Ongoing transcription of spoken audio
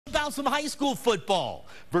about some high school football?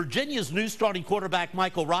 Virginia's new starting quarterback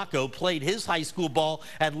Michael Rocco played his high school ball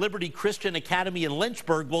at Liberty Christian Academy in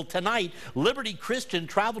Lynchburg. Well, tonight, Liberty Christian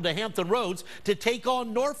traveled to Hampton Roads to take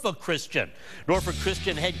on Norfolk Christian. Norfolk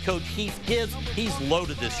Christian head coach Heath Gibbs, he's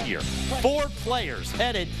loaded this year. 4 players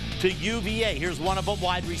headed to UVA. Here's one of them,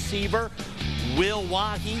 wide receiver Will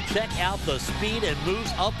Wahi. Check out the speed and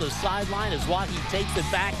moves up the sideline as Wahi takes it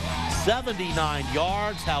back 79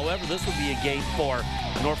 yards. However, this will be a game for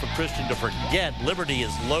Norfolk Christian to forget. Liberty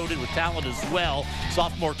is loaded with talent as well.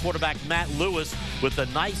 Sophomore quarterback Matt Lewis with a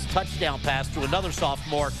nice touchdown pass to another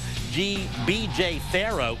sophomore, B.J.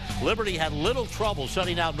 Farrow. Liberty had little trouble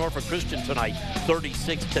shutting out Norfolk Christian tonight,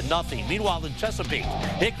 36-0. Meanwhile, in Chesapeake,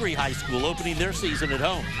 Hickory High School opening their season at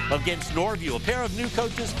home against Norview. A pair of new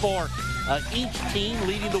coaches for each team.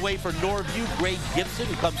 Leading the way for Norview, Greg Gibson,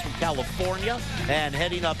 who comes from California, and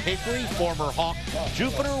heading up Hickory, former Hawk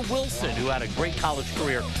Jupiter Wilson, who had a great college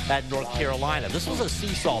career at North Carolina. This was a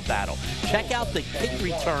seesaw battle. Check out the kick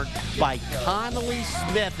return by Connolly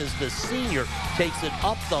Smith as the senior takes it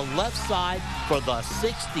up the left side for the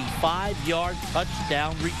 65-yard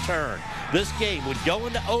touchdown return. This game would go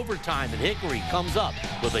into overtime, and Hickory comes up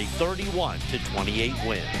with a 31-28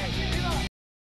 win.